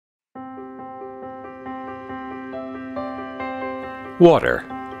Water.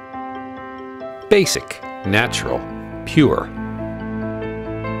 Basic, natural, pure.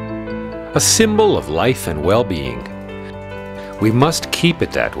 A symbol of life and well-being. We must keep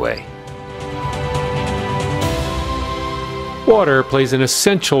it that way. Water plays an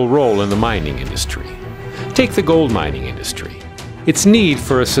essential role in the mining industry. Take the gold mining industry. Its need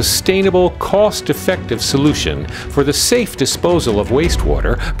for a sustainable, cost-effective solution for the safe disposal of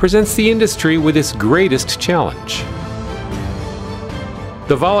wastewater presents the industry with its greatest challenge.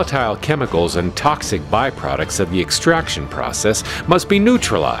 The volatile chemicals and toxic byproducts of the extraction process must be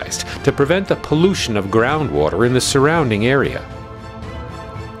neutralized to prevent the pollution of groundwater in the surrounding area.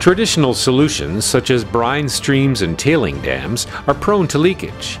 Traditional solutions such as brine streams and tailing dams are prone to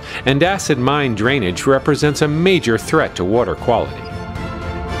leakage, and acid mine drainage represents a major threat to water quality.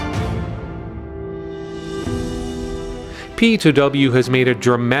 P2W has made a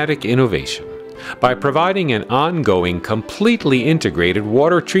dramatic innovation by providing an ongoing, completely integrated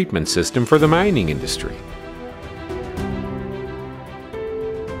water treatment system for the mining industry.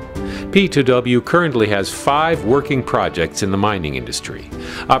 P2W currently has 5 working projects in the mining industry,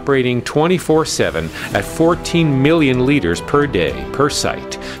 operating 24/7 at 14 million liters per day per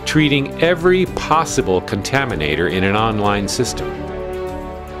site, treating every possible contaminator in an online system.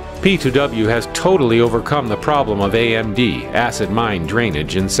 P2W has totally overcome the problem of AMD, acid mine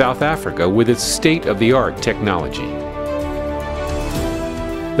drainage, in South Africa with its state-of-the-art technology.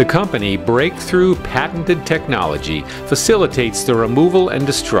 The company breakthrough patented technology facilitates the removal and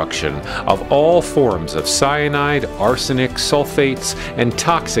destruction of all forms of cyanide, arsenic, sulfates, and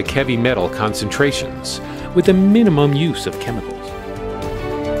toxic heavy metal concentrations with the minimum use of chemicals.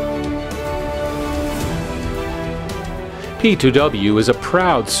 P2W is a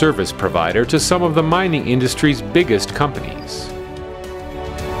proud service provider to some of the mining industry's biggest companies.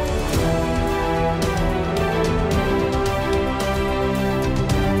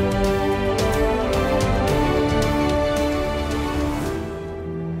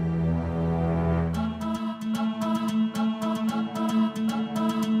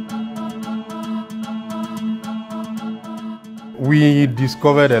 We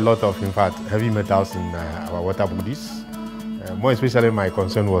discovered a lot of, in fact, heavy metals in our water bodies. More especially my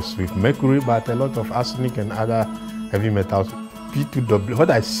concern was with mercury, but a lot of arsenic and other heavy metals. P2W,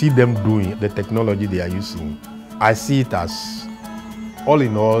 what I see them doing, the technology they are using, I see it as, all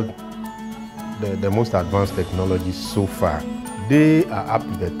in all, the most advanced technology so far. They are up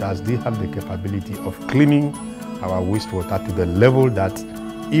to the task. They have the capability of cleaning our wastewater to the level that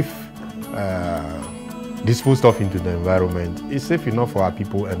if disposed of into the environment, it's safe enough for our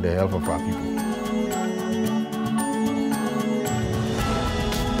people and the health of our people.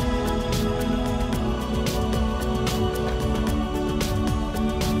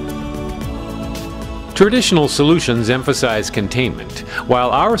 Traditional solutions emphasize containment, while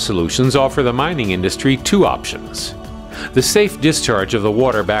our solutions offer the mining industry 2 options: the safe discharge of the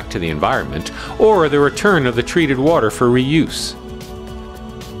water back to the environment, or the return of the treated water for reuse.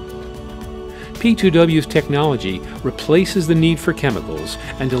 P2W's technology replaces the need for chemicals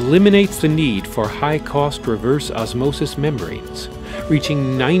and eliminates the need for high-cost reverse osmosis membranes,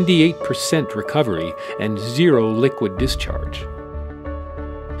 reaching 98% recovery and 0 liquid discharge.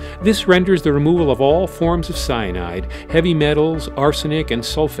 This renders the removal of all forms of cyanide, heavy metals, arsenic, and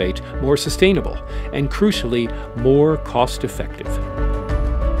sulfate more sustainable and, crucially, more cost-effective.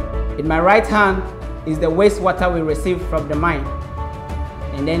 In my right hand is the wastewater we receive from the mine,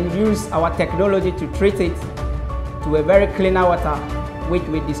 and then use our technology to treat it to a very cleaner water which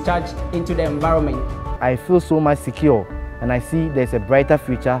we discharge into the environment. I feel so much secure, and I see there's a brighter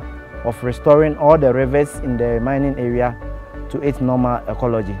future of restoring all the rivers in the mining area to its normal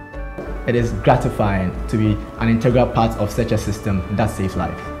ecology. It is gratifying to be an integral part of such a system that saves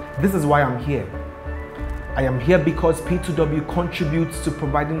lives. This is why I'm here. I am here because P2W contributes to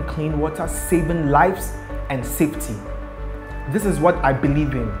providing clean water, saving lives and safety. This is what I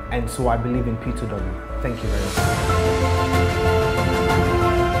believe in, and so I believe in P2W. Thank you very much.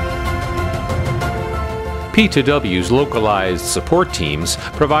 P2W's localized support teams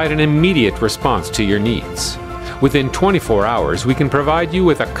provide an immediate response to your needs. Within 24 hours, we can provide you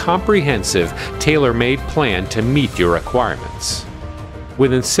with a comprehensive, tailor-made plan to meet your requirements.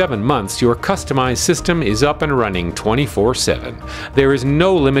 Within 7 months, your customized system is up and running 24/7. There is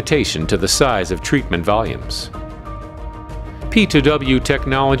no limitation to the size of treatment volumes. P2W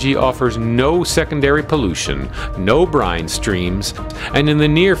technology offers no secondary pollution, no brine streams, and in the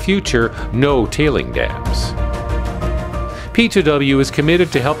near future, no tailing dams. P2W is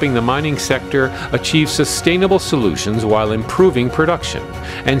committed to helping the mining sector achieve sustainable solutions while improving production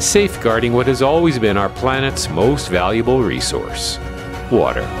and safeguarding what has always been our planet's most valuable resource: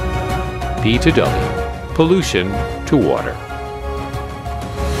 water. P2W. Pollution to water.